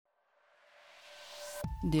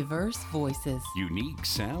Diverse voices. Unique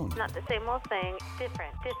sound. Not the same old thing,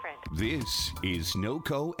 different. This is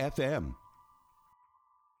NoCo FM.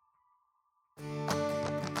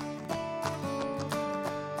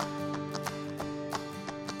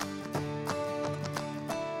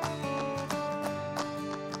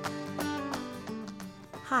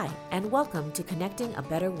 Hi, and welcome to Connecting a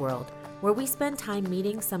Better World, where we spend time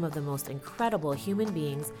meeting some of the most incredible human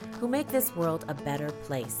beings who make this world a better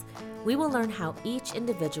place. We will learn how each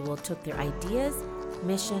individual took their ideas,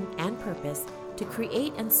 mission, and purpose to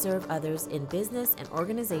create and serve others in business and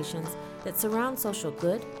organizations that surround social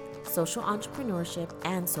good, social entrepreneurship,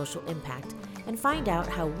 and social impact, and find out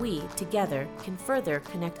how we, together, can further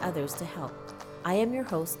connect others to help. I am your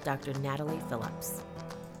host, Dr. Natalie Phillips.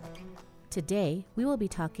 Today, we will be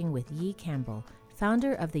talking with Yi Campbell,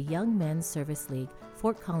 founder of the Young Men's Service League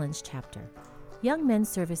Fort Collins chapter. Young Men's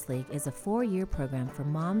Service League is a 4-year program for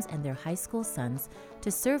moms and their high school sons to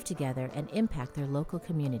serve together and impact their local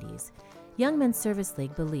communities. Young Men's Service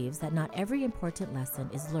League believes that not every important lesson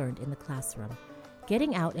is learned in the classroom.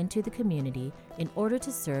 Getting out into the community in order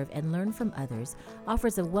to serve and learn from others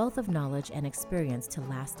offers a wealth of knowledge and experience to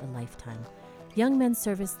last a lifetime. Young Men's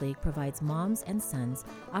Service League provides moms and sons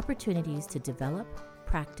opportunities to develop,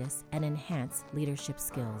 practice, and enhance leadership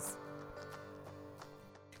skills.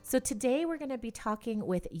 So today we're going to be talking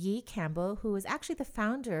with Yi Campbell, who is actually the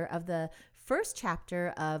founder of the first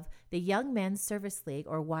chapter of the Young Men's Service League,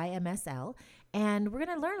 or YMSL, and we're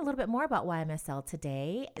going to learn a little bit more about YMSL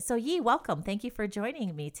today. So Yi, welcome. Thank you for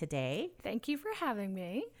joining me today. Thank you for having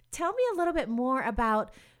me. Tell me a little bit more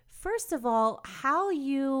about, first of all, how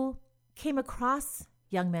you came across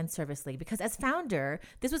Young Men's Service League, because as founder,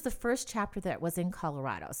 this was the first chapter that was in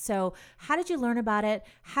Colorado. So how did you learn about it?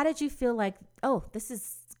 How did you feel like, oh, this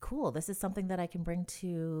is cool. This is something that I can bring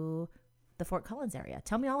to the Fort Collins area.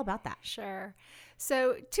 Tell me all about that. Sure.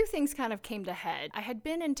 So 2 things kind of came to head. I had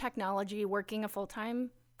been in technology working a full-time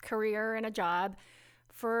career and a job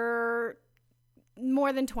for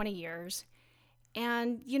more than 20 years.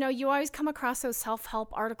 And, you always come across those self-help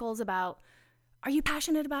articles about, are you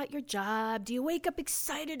passionate about your job? Do you wake up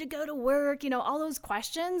excited to go to work? All those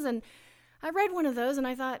questions. And I read one of those and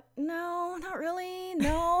I thought, no, not really.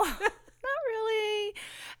 No, not really.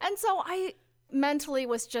 And so I mentally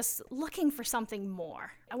was just looking for something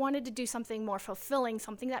more. I wanted to do something more fulfilling,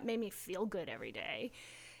 something that made me feel good every day.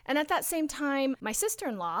 And at that same time, my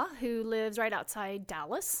sister-in-law, who lives right outside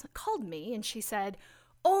Dallas, called me and she said,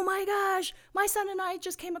 oh my gosh, my son and I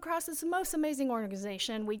just came across this most amazing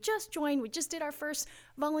organization. We just joined. We just did our first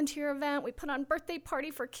volunteer event. We put on a birthday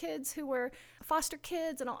party for kids who were foster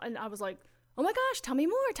kids. And I was like, oh my gosh, tell me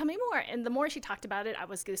more. And the more she talked about it, I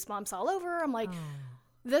was goosebumps all over. I'm like,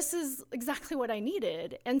 this is exactly what I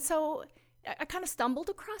needed. And so I kind of stumbled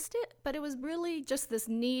across it, but it was really just this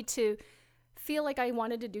need to feel like I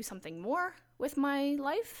wanted to do something more with my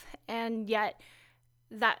life. And yet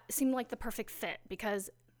that seemed like the perfect fit because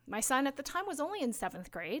my son at the time was only in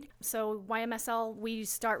 7th grade. So YMSL, we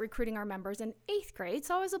start recruiting our members in 8th grade.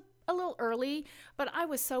 So I was a little early, but I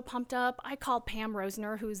was so pumped up. I called Pam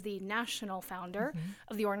Rosner, who's the national founder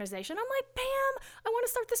of the organization. I'm like, Pam, I want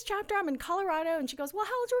to start this chapter. I'm in Colorado. And she goes, well,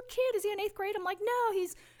 how old's your kid? Is he in 8th grade? I'm like, no,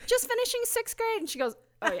 he's just finishing 6th grade. And she goes,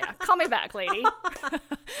 oh yeah, call me back, lady.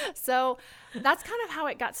 So that's kind of how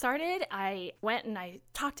it got started. I went and I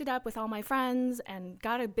talked it up with all my friends and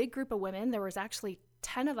got a big group of women. There was actually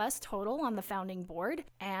 10 of us total on the founding board.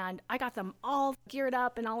 And I got them all geared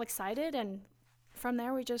up and all excited. And from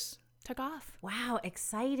there, we just took off. Wow,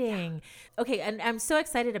 exciting. Yeah. Okay, and I'm so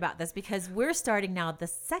excited about this because we're starting now the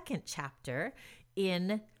 2nd chapter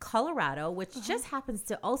in Colorado, which just happens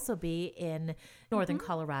to also be in northern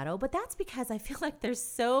Colorado. But that's because I feel like there's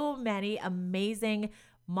so many amazing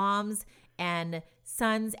moms and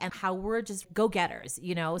sons and how we're just go-getters,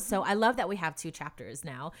 So I love that we have 2 chapters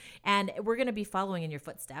now and we're going to be following in your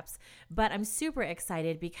footsteps. But I'm super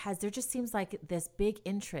excited because there just seems like this big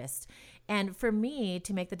interest. And for me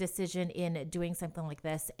to make the decision in doing something like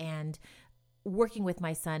this and working with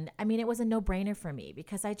my son, it was a no-brainer for me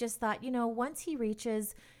because I just thought, once he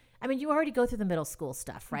reaches, you already go through the middle school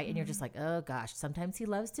stuff, right? And you're just like, oh gosh, sometimes he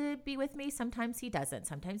loves to be with me. Sometimes he doesn't.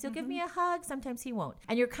 Sometimes he'll give me a hug. Sometimes he won't.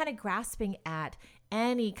 And you're kind of grasping at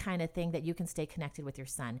any kind of thing that you can stay connected with your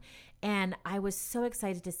son. And I was so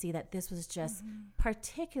excited to see that this was just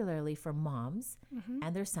particularly for moms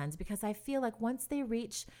and their sons, because I feel like once they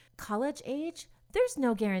reach college age, there's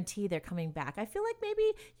no guarantee they're coming back. I feel like maybe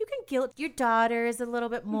you can guilt your daughters a little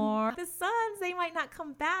bit more. The sons, they might not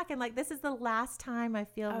come back. And like, this is the last time I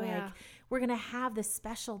feel we're going to have this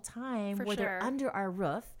special time where they're under our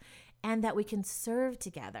roof. and that we can serve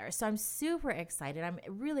together. So I'm super excited. I'm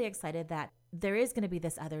really excited that there is going to be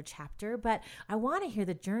this other chapter, but I want to hear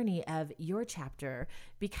the journey of your chapter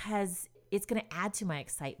because it's going to add to my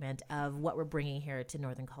excitement of what we're bringing here to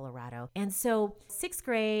Northern Colorado. And so 6th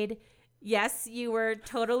grade, yes, you were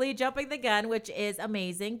totally jumping the gun, which is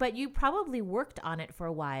amazing, but you probably worked on it for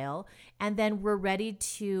a while and then were ready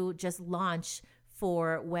to just launch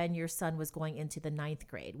for when your son was going into the 9th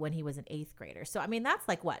grade, when he was an 8th grader. So, I mean, that's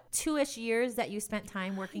like what, 2-ish years that you spent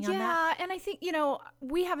time working on that? Yeah, and I think,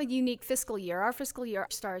 we have a unique fiscal year. Our fiscal year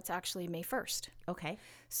starts actually May 1st. Okay.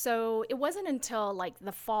 So it wasn't until like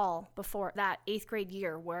the fall before that 8th grade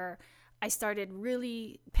year where I started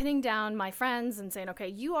really pinning down my friends and saying, okay,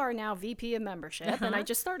 you are now VP of membership. And I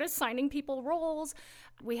just started signing people roles.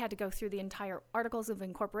 We had to go through the entire articles of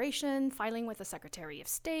incorporation, filing with the Secretary of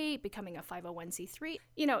State, becoming a 501c3.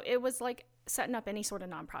 It was like setting up any sort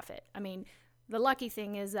of nonprofit. I mean, the lucky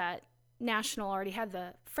thing is that National already had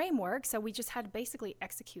the framework, so we just had to basically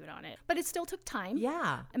execute on it. But it still took time.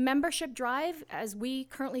 Yeah. A membership drive, as we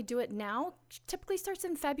currently do it now, typically starts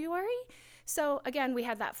in February. So again, we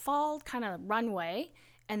had that fall kind of runway.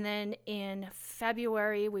 And then in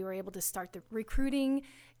February, we were able to start the recruiting,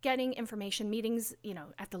 getting information meetings,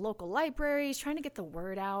 at the local libraries, trying to get the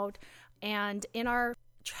word out. And in our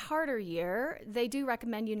charter year, they do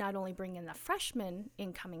recommend you not only bring in the freshman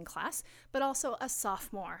incoming class, but also a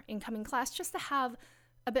sophomore incoming class just to have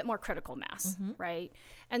a bit more critical mass, right?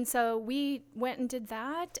 And so we went and did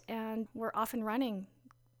that, and we're off and running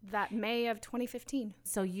that May of 2015.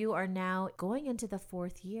 So you are now going into the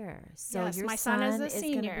 4th year. So yes, your my son is a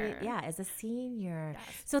senior. As a senior.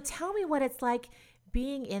 Yes. So tell me what it's like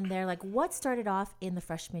being in there. Like, what started off in the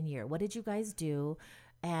freshman year? What did you guys do?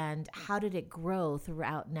 And how did it grow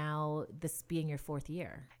throughout now, this being your 4th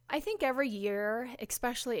year? I think every year,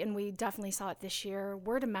 especially, and we definitely saw it this year,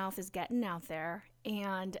 word of mouth is getting out there.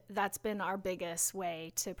 And that's been our biggest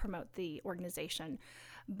way to promote the organization.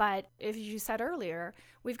 But as you said earlier,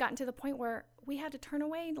 we've gotten to the point where we had to turn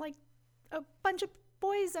away like a bunch of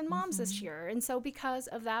boys and moms this year. And so because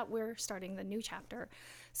of that, we're starting the new chapter.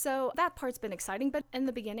 So that part's been exciting. But in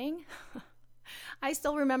the beginning, I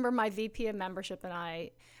still remember my VP of membership and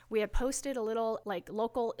we had posted a little like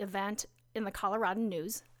local event in the Colorado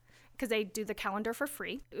News because they do the calendar for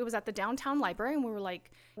free. It was at the downtown library, and we were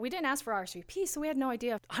like, we didn't ask for RSVP, so we had no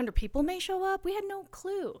idea if 100 people may show up. We had no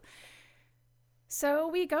clue. So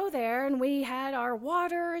we go there, and we had our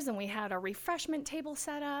waters, and we had our refreshment table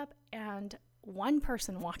set up, and one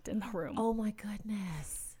person walked in the room. Oh my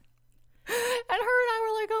goodness. And her and I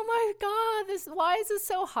were like, oh my God, why is this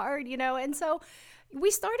so hard, And so we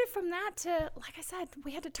started from that to, like I said,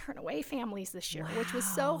 we had to turn away families this year, which was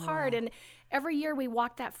so hard. And every year we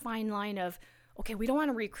walked that fine line of, okay, we don't want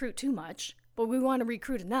to recruit too much, but we want to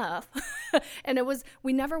recruit enough. And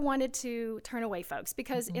we never wanted to turn away folks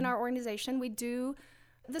because in our organization,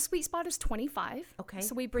 the sweet spot is 25. Okay.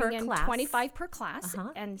 So we bring in class. 25 per class.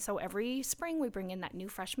 And so every spring we bring in that new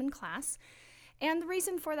freshman class. And the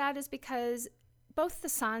reason for that is because both the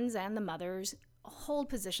sons and the mothers hold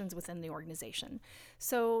positions within the organization.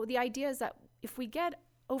 So the idea is that if we get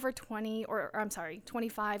over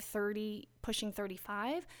 25, 30, pushing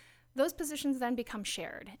 35, those positions then become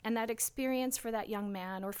shared. And that experience for that young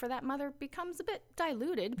man or for that mother becomes a bit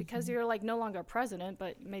diluted because you're like no longer president,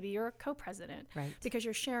 but maybe you're a co-president, right? Because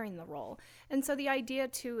you're sharing the role. And so the idea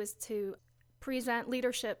too is to present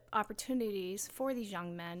leadership opportunities for these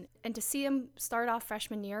young men and to see them start off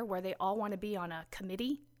freshman year where they all want to be on a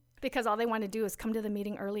committee because all they want to do is come to the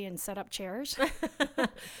meeting early and set up chairs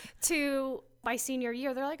to by senior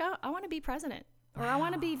year, they're like, oh, I want to be president or I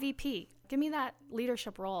want to be VP. Give me that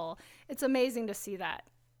leadership role. It's amazing to see that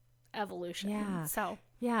evolution.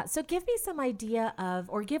 Yeah. So give me some idea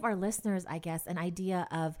of, or give our listeners, I guess, an idea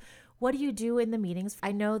of what do you do in the meetings?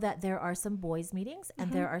 I know that there are some boys meetings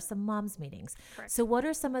and there are some moms meetings. Correct. So what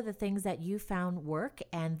are some of the things that you found work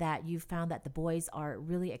and that you found that the boys are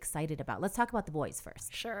really excited about? Let's talk about the boys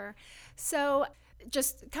first. Sure. So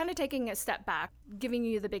just kind of taking a step back, giving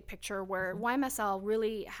you the big picture where YMSL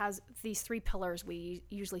really has these 3 pillars we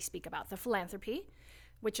usually speak about. The philanthropy,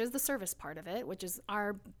 which is the service part of it, which is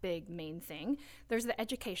our big main thing. There's the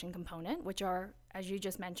education component, which are, as you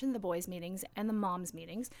just mentioned, the boys meetings and the moms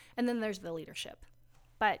meetings. And then there's the leadership.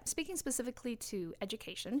 But speaking specifically to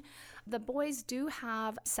education, the boys do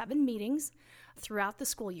have 7 meetings throughout the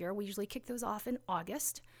school year. We usually kick those off in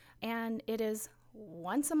August. And it is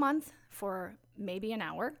once a month for maybe an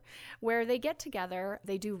hour where they get together.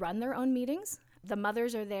 They do run their own meetings. The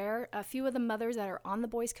mothers are there. A few of the mothers that are on the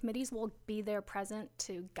boys' committees will be there present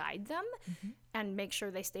to guide them and make sure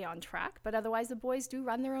they stay on track. But otherwise, the boys do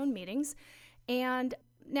run their own meetings. And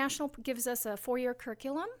National gives us a 4-year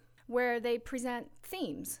curriculum where they present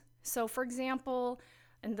themes. So, for example,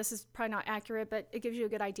 and this is probably not accurate, but it gives you a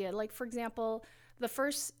good idea. Like, for example, the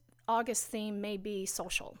first August theme may be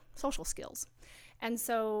social skills. And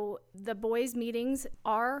so the boys' meetings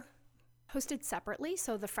are hosted separately.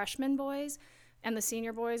 So the freshman boys and the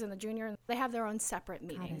senior boys and the junior, they have their own separate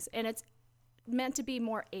meetings. And it's meant to be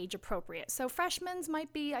more age appropriate. So freshmen's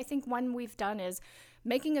might be, I think one we've done is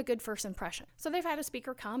making a good first impression. So they've had a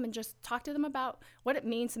speaker come and just talk to them about what it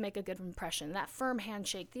means to make a good impression, that firm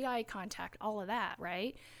handshake, the eye contact, all of that,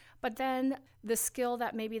 right? But then the skill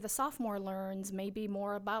that maybe the sophomore learns may be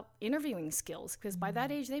more about interviewing skills, because by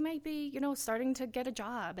that age they might be, starting to get a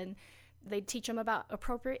job, and they teach them about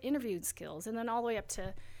appropriate interview skills, and then all the way up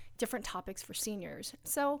to different topics for seniors.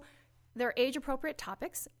 So they're age-appropriate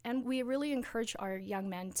topics, and we really encourage our young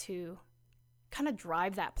men to kind of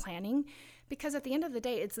drive that planning, because at the end of the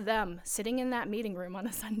day, it's them sitting in that meeting room on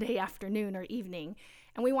a Sunday afternoon or evening,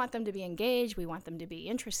 and we want them to be engaged, we want them to be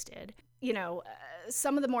interested.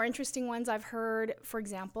 Some of the more interesting ones I've heard, for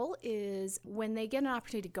example, is when they get an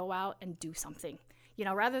opportunity to go out and do something.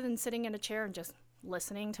 Rather than sitting in a chair and just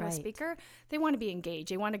listening to a speaker, they want to be engaged.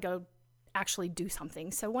 They want to go actually do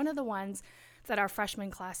something. So one of the ones that our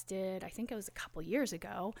freshman class did, I think it was a couple years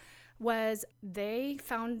ago, was they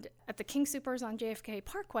found at the King Soopers on JFK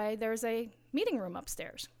Parkway, there's a meeting room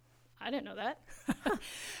upstairs. I didn't know that.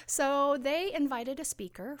 So they invited a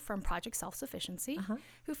speaker from Project Self-Sufficiency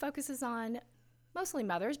who focuses on mostly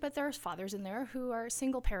mothers, but there's fathers in there who are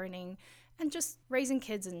single parenting and just raising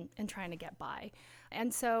kids and trying to get by.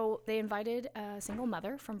 And so they invited a single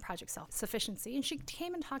mother from Project Self-Sufficiency, and she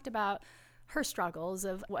came and talked about her struggles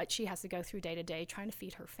of what she has to go through day to day, trying to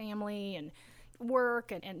feed her family and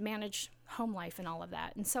work and manage home life and all of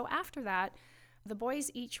that. And so after that, the boys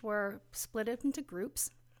each were split up into groups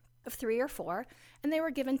of 3 or 4, and they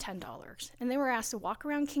were given $10. And they were asked to walk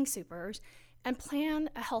around King Soopers and plan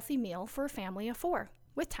a healthy meal for a family of 4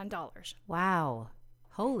 with $10. Wow.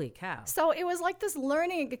 Holy cow. So it was like this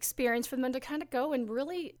learning experience for them to kind of go and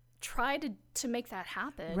really try to make that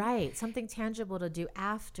happen. Right. Something tangible to do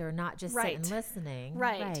after, not just sit and listening.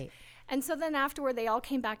 Right. And so then afterward, they all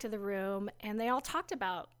came back to the room and they all talked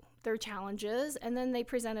about their challenges, and then they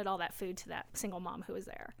presented all that food to that single mom who was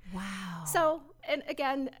there. Wow. So, and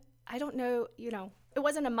again, I don't know, it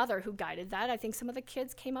wasn't a mother who guided that. I think some of the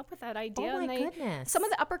kids came up with that idea. Oh my goodness. Some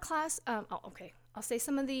of the upper class, I'll say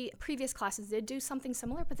some of the previous classes did do something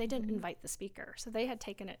similar, but they didn't invite the speaker. So they had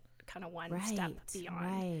taken it kind of one step beyond.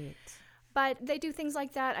 Right. But they do things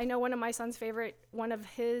like that. I know one of my son's one of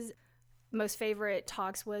his most favorite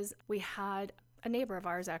talks was, we had a neighbor of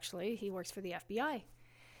ours, actually, he works for the FBI.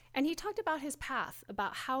 And he talked about his path,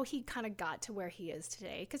 about how he kind of got to where he is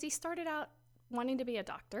today. Because he started out wanting to be a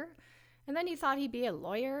doctor, and then he thought he'd be a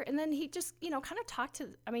lawyer, and then he just, kind of talked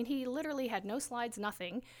he literally had no slides,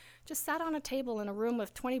 nothing, just sat on a table in a room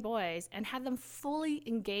of 20 boys and had them fully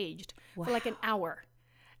engaged for like an hour.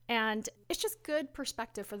 And it's just good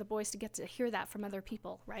perspective for the boys to get to hear that from other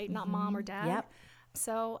people, right? Not mom or dad. Yep.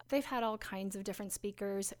 So they've had all kinds of different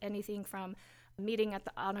speakers, anything from meeting at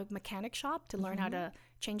the auto mechanic shop to learn how to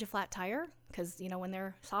change a flat tire, because when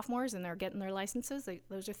they're sophomores and they're getting their licenses,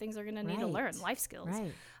 those are things they're going to need to learn, life skills.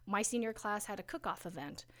 Right. My senior class had a cook-off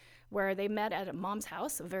event where they met at a mom's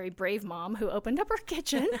house, a very brave mom who opened up her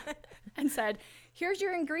kitchen and said, here's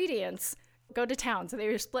your ingredients, go to town. So they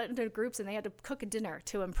were split into groups and they had to cook a dinner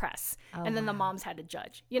to impress. And then the moms had to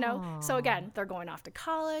judge, So again, they're going off to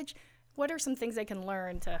college. What are some things they can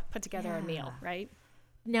learn to put together a meal, right?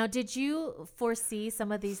 Now, did you foresee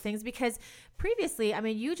some of these things? Because previously,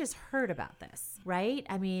 you just heard about this, right?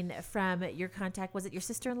 From your contact, was it your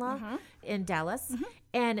sister-in-law in Dallas?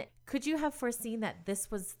 And could you have foreseen that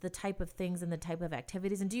this was the type of things and the type of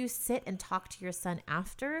activities? And do you sit and talk to your son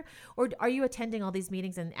after? Or are you attending all these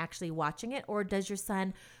meetings and actually watching it? Or does your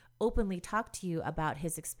son openly talk to you about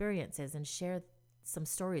his experiences and share some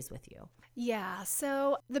stories with you? Yeah.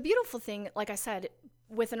 So the beautiful thing, like I said,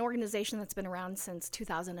 with an organization that's been around since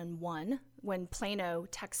 2001, when Plano,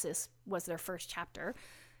 Texas was their first chapter,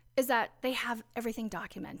 is that they have everything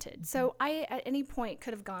documented. So I, at any point,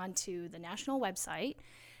 could have gone to the national website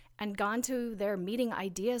and gone to their meeting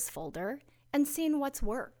ideas folder and seen what's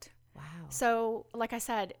worked. Wow. So, like I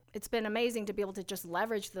said, it's been amazing to be able to just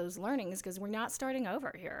leverage those learnings, because we're not starting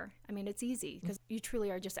over here. It's easy because you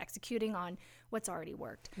truly are just executing on what's already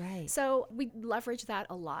worked. Right. So we leverage that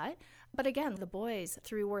a lot. But again, the boys,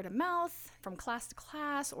 through word of mouth, from class to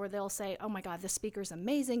class, or they'll say, oh my God, this speaker's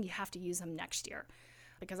amazing. You have to use him next year.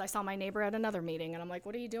 Because I saw my neighbor at another meeting and I'm like,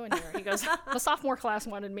 what are you doing here? He goes, the sophomore class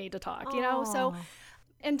wanted me to talk, you know? So,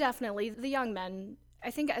 and definitely the young men,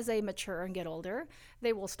 I think as they mature and get older,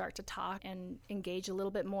 they will start to talk and engage a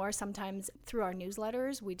little bit more. Sometimes through our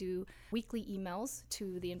newsletters, we do weekly emails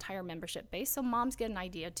to the entire membership base. So moms get an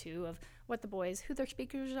idea too of what the boys, who their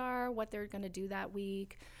speakers are, what they're going to do that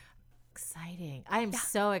week. Exciting. I am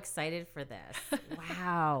so excited for this.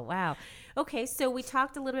 Wow. Okay, so we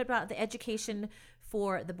talked a little bit about the education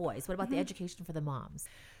for the boys. What about the education for the moms?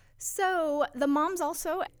 So the moms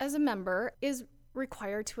also, as a member, is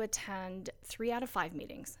required to attend 3 out of 5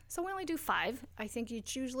 meetings. So we only do 5. I think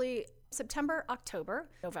it's usually September, October,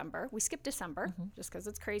 November. We skip December just because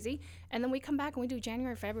it's crazy. And then we come back and we do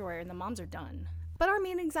January, February, and the moms are done. But our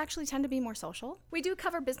meetings actually tend to be more social. We do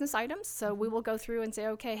cover business items, so we will go through and say,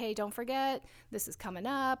 okay, hey, don't forget, this is coming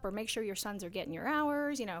up, or make sure your sons are getting your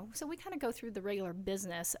hours, you know. So we kind of go through the regular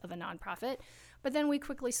business of a nonprofit, but then we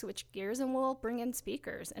quickly switch gears and we'll bring in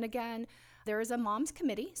speakers. And again, there is a mom's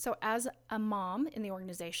committee. So as a mom in the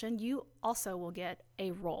organization, you also will get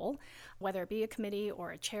a role, whether it be a committee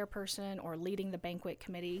or a chairperson or leading the banquet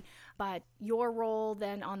committee. But your role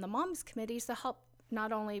then on the mom's committee is to help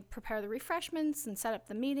not only prepare the refreshments and set up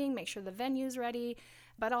the meeting, make sure the venue's ready,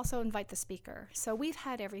 but also invite the speaker. So we've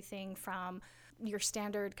had everything from your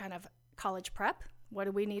standard kind of college prep, what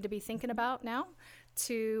do we need to be thinking about now,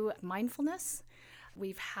 to mindfulness.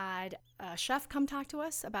 We've had a chef come talk to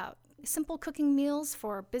us about simple cooking meals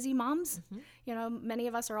for busy moms. You know, many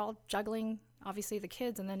of us are all juggling, obviously, the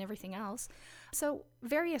kids and then everything else. So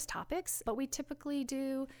various topics, but we typically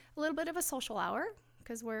do a little bit of a social hour,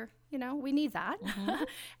 because we're, you know, we need that.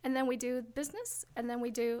 And then we do business, and then we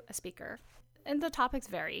do a speaker. And the topics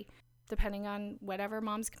vary depending on whatever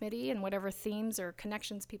mom's committee and whatever themes or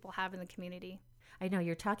connections people have in the community. I know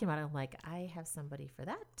you're talking about it. I'm like, I have somebody for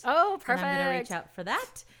that. Oh, perfect. And I'm going to reach out for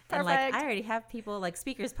that. Perfect. And like, I already have people like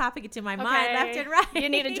speakers popping into my mind left and right. You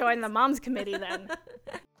need to join the mom's committee then.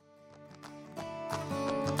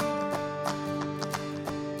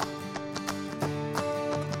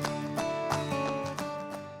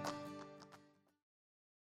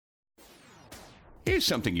 Here's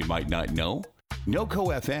something you might not know.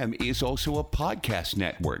 NoCo FM is also a podcast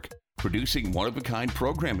network, producing one-of-a-kind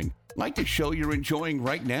programming, like the show you're enjoying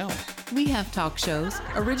right now. We have talk shows,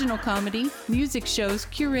 original comedy, music shows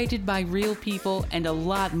curated by real people, and a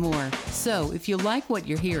lot more. So if you like what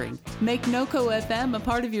you're hearing, make NoCo FM a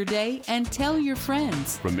part of your day and tell your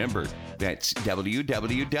friends. Remember, that's www.noco.fm.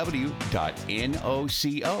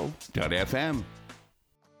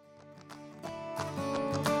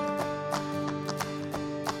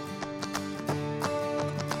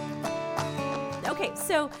 Okay,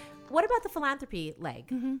 so what about the philanthropy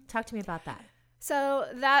leg? Talk to me about that. So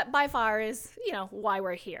that by far is, you know, why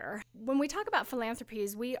we're here. When we talk about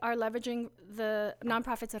philanthropies, we are leveraging the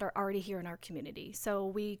nonprofits that are already here in our community. So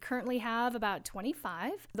we currently have about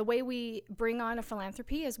 25. The way we bring on a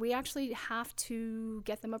philanthropy is we actually have to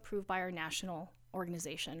get them approved by our national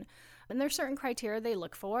organization. And there's certain criteria they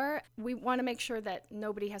look for. We want to make sure that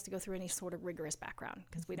nobody has to go through any sort of rigorous background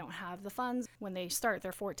because we don't have the funds. When they start,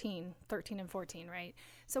 they're 13 and 14, right?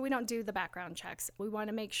 So we don't do the background checks. We want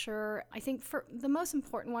to make sure, I think for the most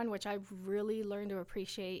important one, which I've really learned to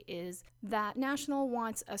appreciate, is that National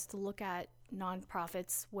wants us to look at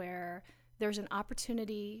nonprofits where there's an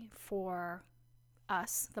opportunity for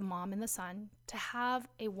us, the mom and the son, to have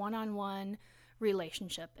a one-on-one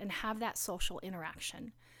relationship and have that social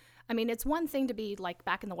interaction. I mean, it's one thing to be like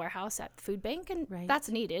back in the warehouse at food bank, and that's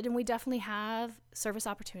needed, and we definitely have service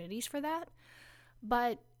opportunities for that.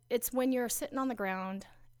 But it's when you're sitting on the ground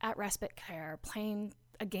at respite care playing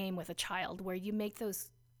a game with a child where you make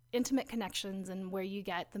those intimate connections and where you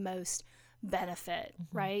get the most benefit,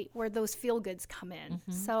 right? Where those feel-goods come in.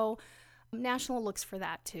 So National looks for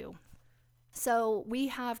that too. So we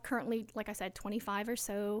have currently, like I said, 25 or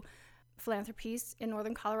so philanthropies in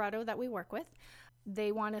Northern Colorado that we work with.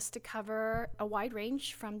 They want us to cover a wide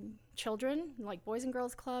range from children, like Boys and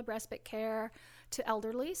Girls Club, respite care, to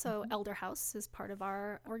elderly. So Elder House is part of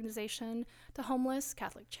our organization, to homeless,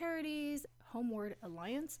 Catholic Charities, Homeward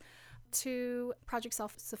Alliance, to Project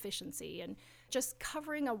Self-Sufficiency, and just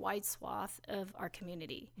covering a wide swath of our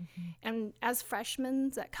community. And as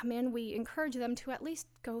freshmen that come in, we encourage them to at least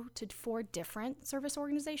go to 4 different service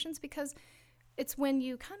organizations, because it's when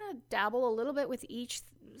you kind of dabble a little bit with each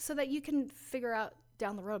so that you can figure out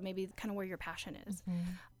down the road maybe kind of where your passion is.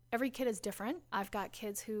 Every kid is different. I've got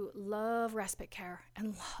kids who love respite care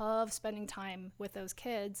and love spending time with those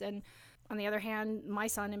kids. And On the other hand, my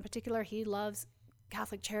son in particular, he loves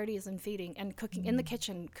Catholic Charities and feeding and cooking in the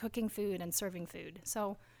kitchen, cooking food and serving food.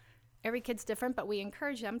 So every kid's different, but we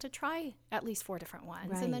encourage them to try at least 4 different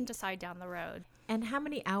ones and then decide down the road. And how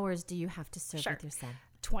many hours do you have to serve with your son?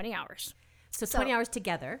 20 hours. So 20 hours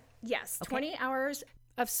together? Yes, 20 hours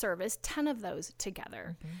of service, 10 of those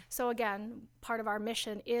together. So again, part of our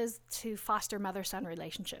mission is to foster mother-son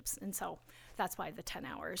relationships. And so that's why the 10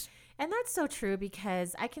 hours. And that's so true,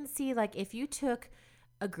 because I can see, like, if you took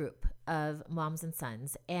a group of moms and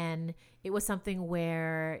sons and it was something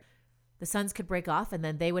where the sons could break off and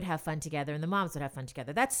then they would have fun together and the moms would have fun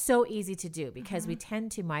together. That's so easy to do, because we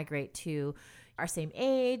tend to migrate to our same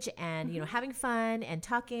age and, you know, having fun and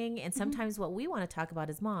talking. And sometimes what we want to talk about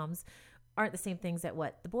as moms aren't the same things that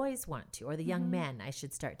what the boys want to, or the young men, I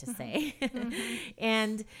should start to say.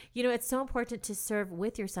 And, you know, it's so important to serve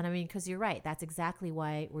with your son. I mean, because you're right. That's exactly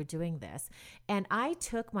why we're doing this. And I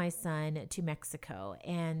took my son to Mexico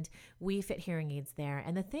and we fit hearing aids there.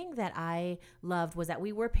 And the thing that I loved was that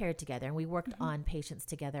we were paired together and we worked on patients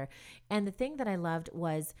together. And the thing that I loved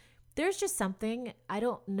was, there's just something, I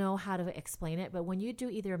don't know how to explain it, but when you do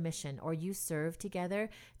either a mission or you serve together,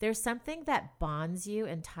 there's something that bonds you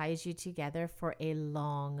and ties you together for a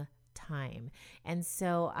long time. And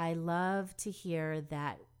so I love to hear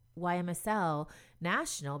that YMSL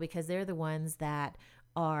National, because they're the ones that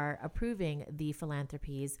are approving the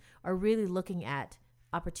philanthropies, are really looking at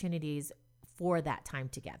opportunities for that time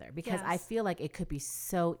together. Because I feel like it could be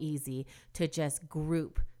so easy to just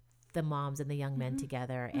group the moms and the young men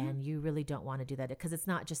together. And you really don't want to do that, because it's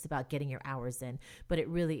not just about getting your hours in, but it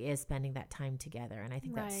really is spending that time together. And I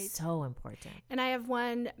think that's so important. And I have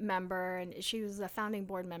one member, and she was a founding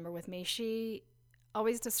board member with me. She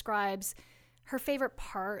always describes her favorite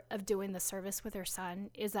part of doing the service with her son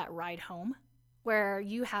is that ride home, where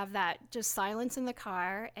you have that just silence in the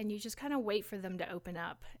car and you just kind of wait for them to open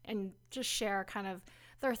up and just share kind of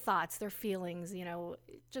their thoughts, their feelings, you know,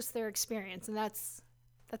 just their experience. And that's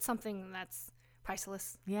something that's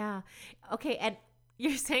priceless. Yeah. Okay. And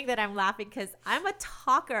you're saying that I'm laughing because I'm a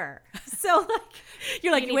talker. So like,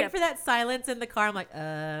 you're like, you wait for that silence in the car. I'm like,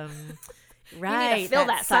 right. You need to fill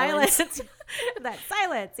that silence. That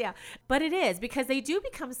silence. Yeah. But it is, because they do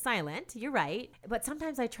become silent. You're right. But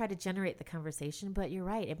sometimes I try to generate the conversation, but you're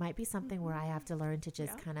right. It might be something where I have to learn to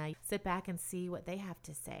just kind of sit back and see what they have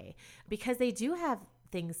to say, because they do have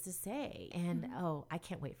things to say. And I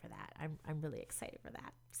can't wait for that. I'm really excited for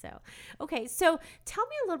that. So, okay. So tell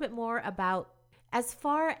me a little bit more about, as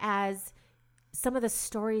far as some of the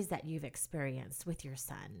stories that you've experienced with your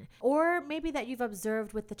son, or maybe that you've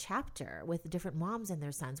observed with the chapter with the different moms and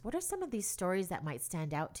their sons. What are some of these stories that might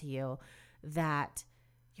stand out to you that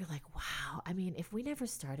you're like, wow, I mean, if we never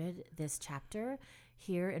started this chapter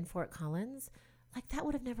here in Fort Collins, like that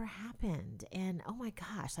would have never happened. And oh my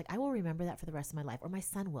gosh, like I will remember that for the rest of my life, or my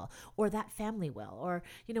son will, or that family will, or,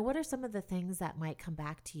 you know, what are some of the things that might come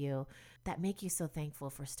back to you that make you so thankful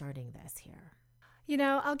for starting this here? You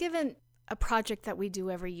know, I'll give a project that we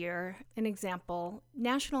do every year an example.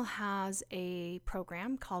 National has a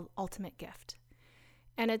program called Ultimate Gift.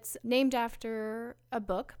 And it's named after a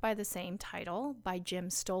book by the same title by Jim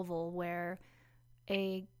Stovall, where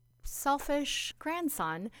a selfish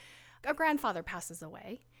a grandfather passes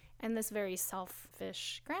away, and this very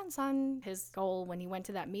selfish grandson, his goal when he went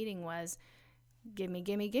to that meeting was,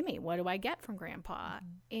 gimme, what do I get from grandpa?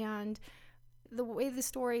 And the way the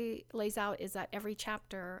story lays out is that every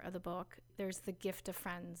chapter of the book, there's the gift of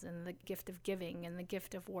friends and the gift of giving and the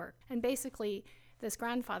gift of work. And basically, this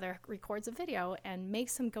grandfather records a video and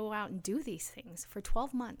makes him go out and do these things for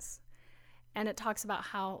 12 months. And it talks about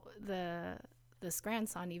how this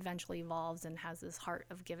grandson eventually evolves and has this heart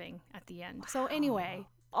of giving at the end. Wow. So anyway,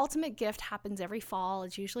 Ultimate Gift happens every fall.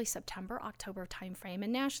 It's usually September, October timeframe.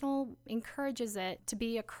 And National encourages it to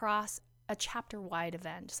be across a chapter-wide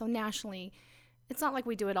event. So nationally, it's not like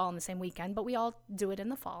we do it all in the same weekend, but we all do it in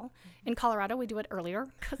the fall. In Colorado, we do it earlier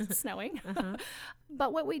because it's snowing.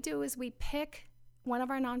 But what we do is we pick one of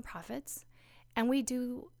our nonprofits and we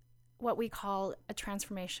do what we call a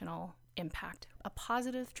transformational impact, a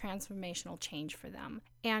positive transformational change for them.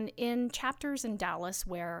 And in chapters in Dallas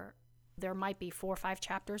where there might be 4 or 5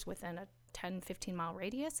 chapters within a 10-15 mile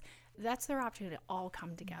radius, that's their opportunity to all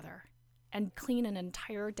come together and clean an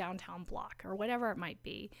entire downtown block or whatever it might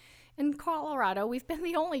be. In Colorado, we've been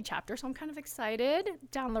the only chapter, so I'm kind of excited.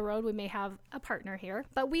 Down the road, we may have a partner here.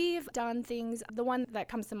 But we've done things. The one that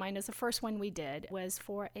comes to mind is the first one we did was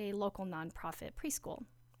for a local nonprofit preschool.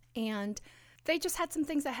 And they just had some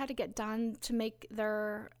things that had to get done to make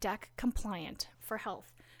their deck compliant for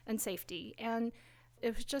health and safety. And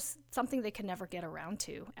it was just something they could never get around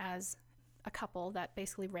to as a couple that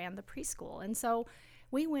basically ran the preschool. And so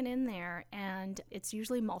we went in there, and it's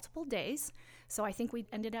usually multiple days. So I think we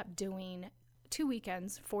ended up doing 2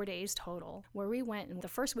 weekends, 4 days total, where we went, and the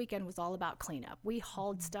first weekend was all about cleanup. We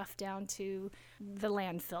hauled stuff down to the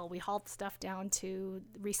landfill. We hauled stuff down to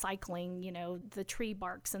recycling, the tree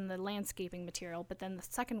barks and the landscaping material. But then the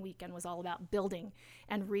second weekend was all about building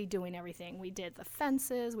and redoing everything. We did the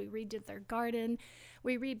fences, we redid their garden,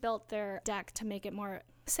 we rebuilt their deck to make it more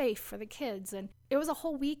safe for the kids. And it was a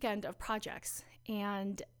whole weekend of projects.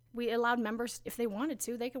 And we allowed members, if they wanted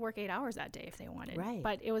to, they could work 8 hours that day if they wanted. Right.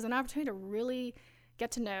 But it was an opportunity to really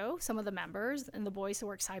get to know some of the members, and the boys who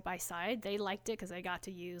worked side by side. They liked it because they got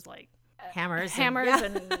to use hammers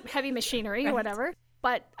and heavy machinery or whatever.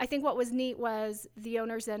 But I think what was neat was the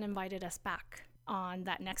owners then invited us back on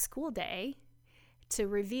that next school day to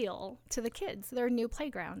reveal to the kids their new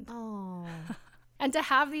playground. Oh. And to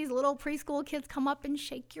have these little preschool kids come up and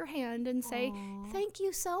shake your hand and say, thank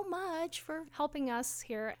you so much for helping us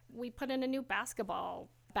here. We put in a new basketball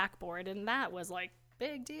backboard, and that was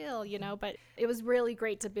big deal, but it was really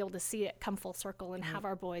great to be able to see it come full circle and have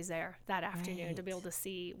our boys there that afternoon to be able to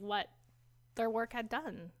see what their work had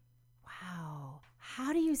done. Wow.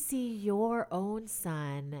 How do you see your own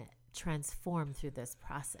son transform through this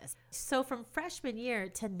process? So from freshman year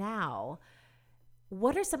to now,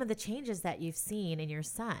 what are some of the changes that you've seen in your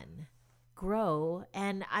son grow?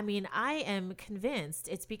 And I am convinced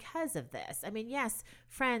it's because of this. Yes,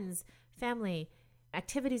 friends, family,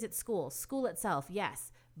 activities at school itself,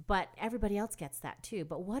 yes, but everybody else gets that too.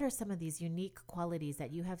 But what are some of these unique qualities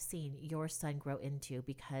that you have seen your son grow into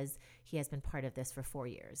because he has been part of this for 4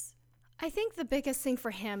 years? I think the biggest thing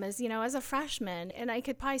for him is, as a freshman, and I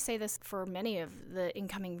could probably say this for many of the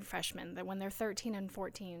incoming freshmen, that when they're 13 and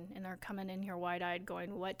 14 and they're coming in here wide-eyed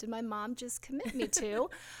going, what did my mom just commit me to?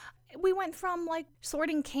 We went from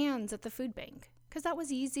sorting cans at the food bank, because that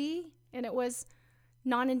was easy and it was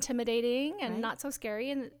non-intimidating and not so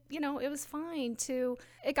scary. And, it was fine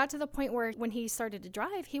it got to the point where when he started to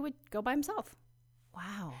drive, he would go by himself.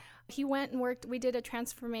 Wow. He went and worked. We did a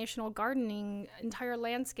transformational gardening, entire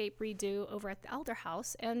landscape redo over at the Elder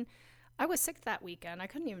House. And I was sick that weekend. I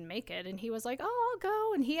couldn't even make it. And he was like, oh, I'll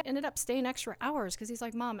go. And he ended up staying extra hours because he's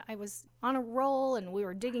like, Mom, I was on a roll and we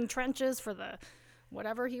were digging trenches for the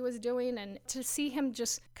whatever he was doing. And to see him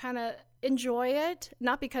just kind of enjoy it,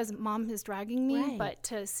 not because Mom is dragging me, but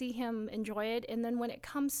to see him enjoy it. And then when it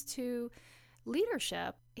comes to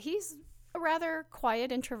leadership, he's a rather quiet,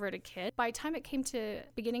 introverted kid. By the time it came to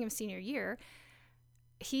beginning of senior year,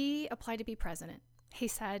 he applied to be president. He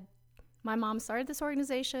said, my mom started this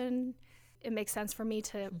organization. It makes sense for me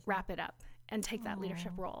to wrap it up and take that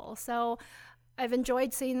leadership role. So I've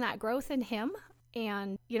enjoyed seeing that growth in him.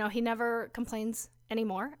 And, he never complains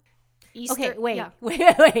anymore. Easter, wait.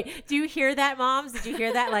 Do you hear that, moms? Did you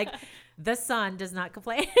hear that? The son does not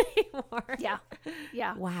complain anymore.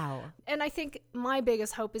 Yeah. Wow. And I think my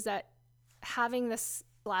biggest hope is that having this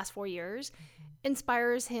last 4 years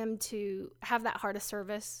inspires him to have that heart of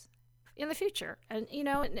service in the future. And,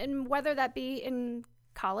 and whether that be in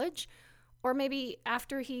college or maybe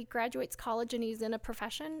after he graduates college and he's in a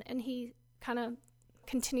profession and he kind of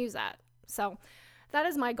continues that. So that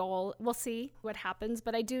is my goal. We'll see what happens.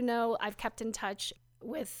 But I do know I've kept in touch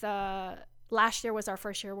with, last year was our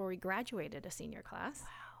first year where we graduated a senior class. Wow.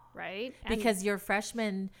 Right? Because your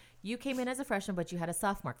freshman, you came in as a freshman, but you had a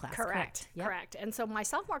sophomore class. Correct. Yep. Correct. And so my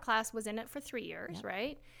sophomore class was in it for 3 years,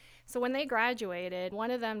 right? So when they graduated,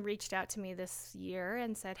 one of them reached out to me this year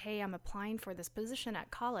and said, hey, I'm applying for this position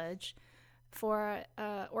at college for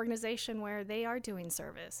an organization where they are doing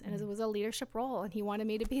service. And it was a leadership role, and he wanted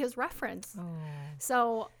me to be his reference. Oh.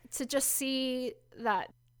 So to just see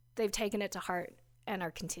that they've taken it to heart and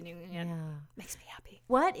are continuing it makes me happy.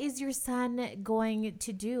 What is your son going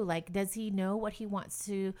to do? Does he know what he wants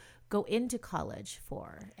to go into college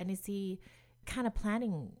for? And is he kind of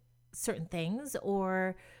planning certain things,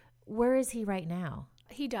 or where is he right now?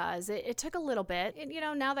 He does. It took a little bit.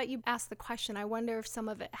 And, now that you asked the question, I wonder if some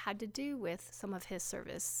of it had to do with some of his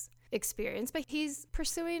service experience. But he's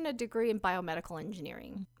pursuing a degree in biomedical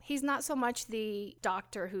engineering. He's not so much the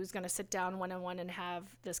doctor who's going to sit down one-on-one and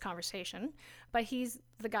have this conversation, but he's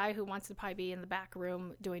the guy who wants to probably be in the back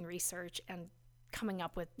room doing research and coming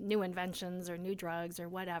up with new inventions or new drugs or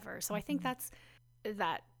whatever. So I think that's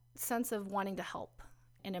that sense of wanting to help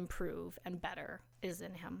and improve and better is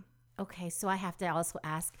in him. Okay, so I have to also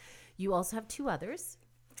ask, you also have two others.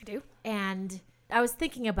 I do. And I was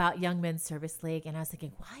thinking about Young Men's Service League, and I was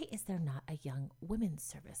thinking, why is there not a Young Women's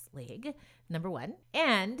Service League? Number one.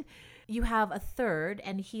 And you have a third,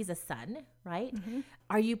 and he's a son, right? Mm-hmm.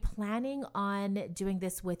 Are you planning on doing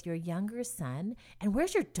this with your younger son? And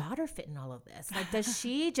where's your daughter fit in all of this? Like, does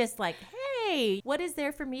she just like, hey, what is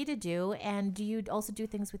there for me to do? And do you also do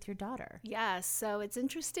things with your daughter? Yes. So it's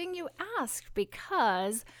interesting you asked,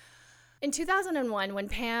 because in 2001, when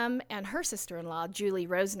Pam and her sister-in-law, Julie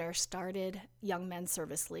Rosner, started Young Men's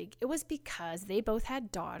Service League, it was because they both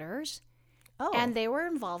had daughters, and they were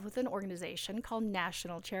involved with an organization called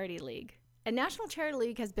National Charity League. And National Charity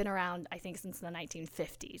League has been around, I think, since the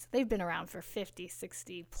 1950s. They've been around for 50,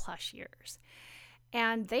 60 plus years.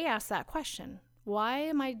 And they asked that question, why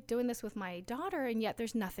am I doing this with my daughter and yet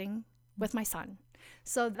there's nothing with my son?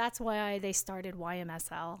 So that's why they started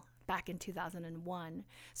YMSL back in 2001.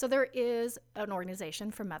 So there is an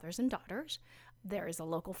organization for mothers and daughters. There is a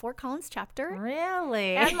local Fort Collins chapter.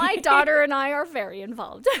 Really? And my daughter and I are very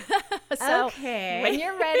involved. So okay. When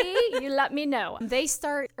you're ready, you let me know. They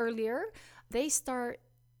start earlier. They start,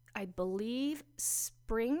 I believe,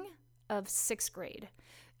 spring of 6th grade.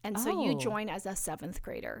 And so you join as a 7th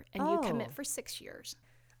grader and you commit for 6 years.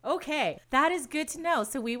 Okay, that is good to know.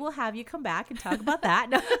 So we will have you come back and talk about that.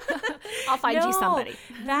 I'll find you somebody.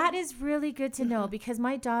 That is really good to know, because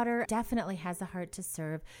my daughter definitely has a heart to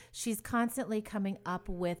serve. She's constantly coming up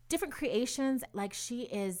with different creations, like she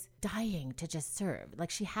is dying to just serve. Like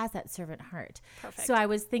she has that servant heart. Perfect. So I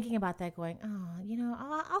was thinking about that going,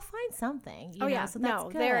 I'll find something. You know? Yeah. So that's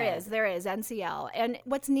good. There is NCL. And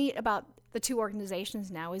what's neat about the two organizations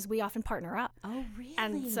now is we often partner up. Oh, really?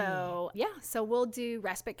 And so, so we'll do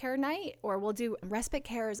respite care night, or we'll do respite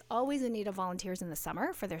care is always in need of volunteers in the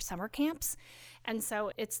summer for their summer camps. And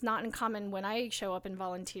so it's not uncommon when I show up and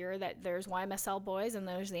volunteer that there's YMSL boys and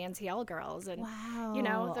there's the NCL girls. And,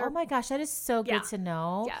 wow. Oh my gosh, that is so good to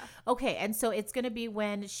know. Yeah. Okay. And so it's going to be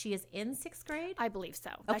when she is in 6th grade? I believe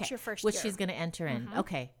so. That's your first Which year. she's going to enter in. Mm-hmm.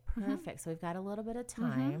 Okay. Perfect. Mm-hmm. So we've got a little bit of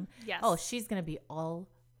time. Mm-hmm. Yes. Oh, she's going to be all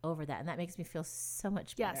over that, and that makes me feel so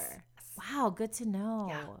much better. Yes. Wow, good to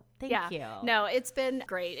know. Thank you. No, it's been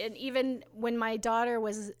great. And even when my daughter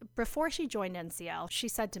before she joined NCL, she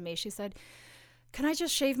said to me, can I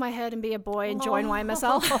just shave my head and be a boy and join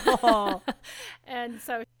YMSL? And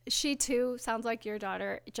so she too, sounds like your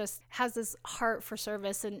daughter, just has this heart for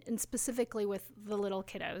service and specifically with the little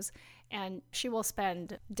kiddos. And she will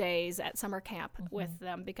spend days at summer camp with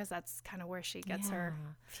them because that's kind of where she gets her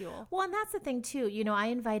fuel. Well, and that's the thing too. You know, I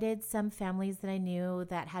invited some families that I knew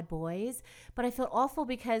that had boys, but I felt awful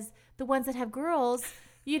because the ones that have girls,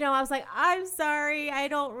 you know, I was like, I'm sorry, I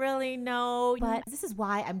don't really know. But this is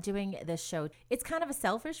why I'm doing this show. It's kind of a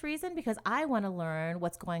selfish reason because I want to learn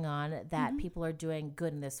what's going on, that people are doing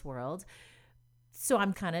good in this world. So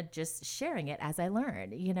I'm kind of just sharing it as I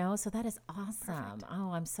learn, you know? So that is awesome. Perfect.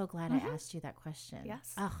 Oh, I'm so glad I asked you that question.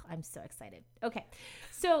 Yes. Oh, I'm so excited. Okay.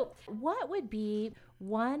 So what would be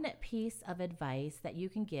one piece of advice that you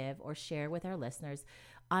can give or share with our listeners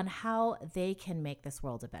on how they can make this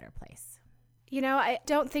world a better place? You know, I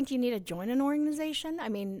don't think you need to join an organization. I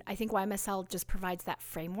mean, I think YMSL just provides that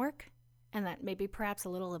framework and that maybe perhaps a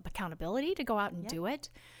little accountability to go out and do it.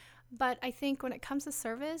 But I think when it comes to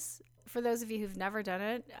service, for those of you who've never done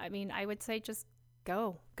it, I mean, I would say just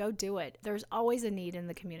go do it. There's always a need in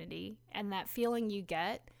the community. And that feeling you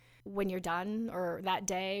get when you're done or that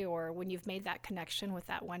day or when you've made that connection with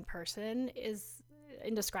that one person is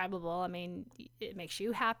indescribable. I mean, it makes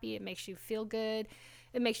you happy. It makes you feel good.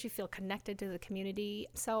 It makes you feel connected to the community.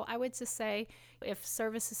 So I would just say if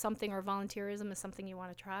service is something or volunteerism is something you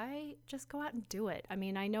want to try, just go out and do it. I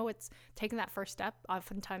mean, I know it's taking that first step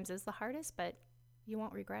oftentimes is the hardest, but you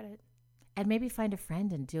won't regret it. And maybe find a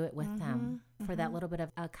friend and do it with them for that little bit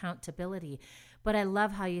of accountability. But I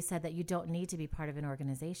love how you said that you don't need to be part of an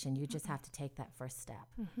organization. You just have to take that first step.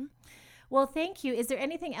 Well, thank you. Is there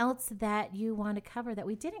anything else that you want to cover that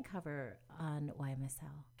we didn't cover on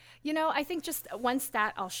YMSL? You know, I think just one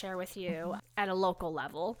stat I'll share with you at a local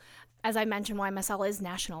level. As I mentioned, YMSL is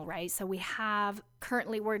national, right? So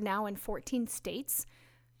we're now in 14 states,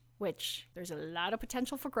 which there's a lot of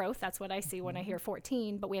potential for growth. That's what I see when I hear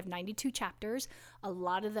 14, but we have 92 chapters, a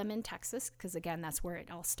lot of them in Texas, because again, that's where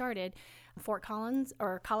it all started. Fort Collins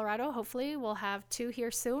or Colorado, hopefully we'll have 2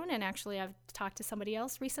 here soon. And actually I've talked to somebody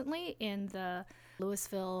else recently in the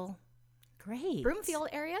Louisville, Broomfield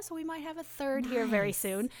area, so we might have a 3rd here very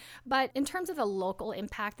soon. But in terms of the local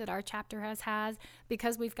impact that our chapter has,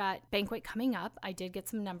 because we've got banquet coming up, I did get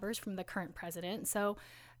some numbers from the current president. So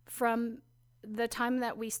from the time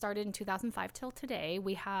that we started in 2005 till today,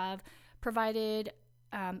 we have provided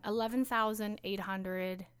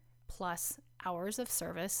 11,800 plus hours of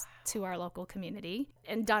service to our local community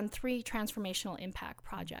and done 3 transformational impact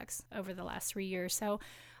projects over the last 3 years. So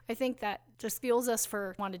I think that just fuels us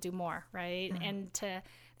for want to do more, right? Mm-hmm. And to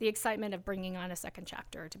the excitement of bringing on a second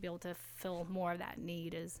chapter to be able to fill more of that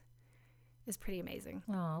need is pretty amazing.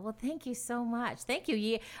 Oh, well, thank you so much. Thank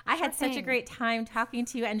you. I had such a great time talking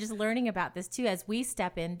to you and just learning about this too as we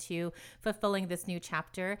step into fulfilling this new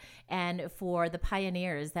chapter and for the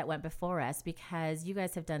pioneers that went before us, because you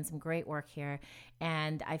guys have done some great work here.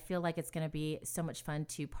 And I feel like it's going to be so much fun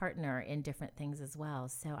to partner in different things as well.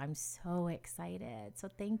 So I'm so excited. So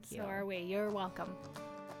thank you. So are we. You're welcome.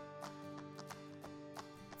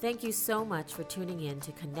 Thank you so much for tuning in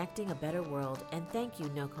to Connecting a Better World, and thank you,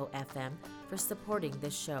 NOCO FM, for supporting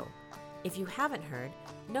this show. If you haven't heard,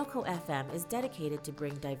 NOCO FM is dedicated to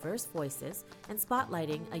bring diverse voices and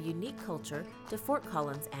spotlighting a unique culture to Fort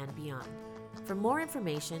Collins and beyond. For more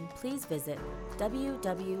information, please visit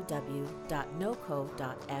www.noco.fm.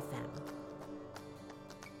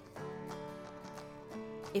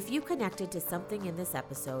 If you connected to something in this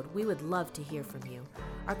episode, we would love to hear from you.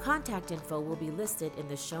 Our contact info will be listed in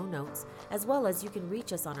the show notes, as well as you can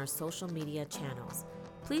reach us on our social media channels.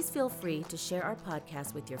 Please feel free to share our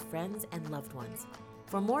podcast with your friends and loved ones.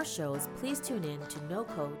 For more shows, please tune in to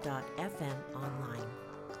noco.fm online.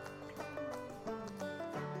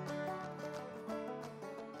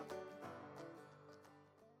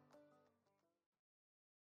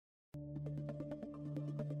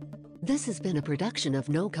 This has been a production of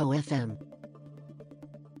NOCO FM.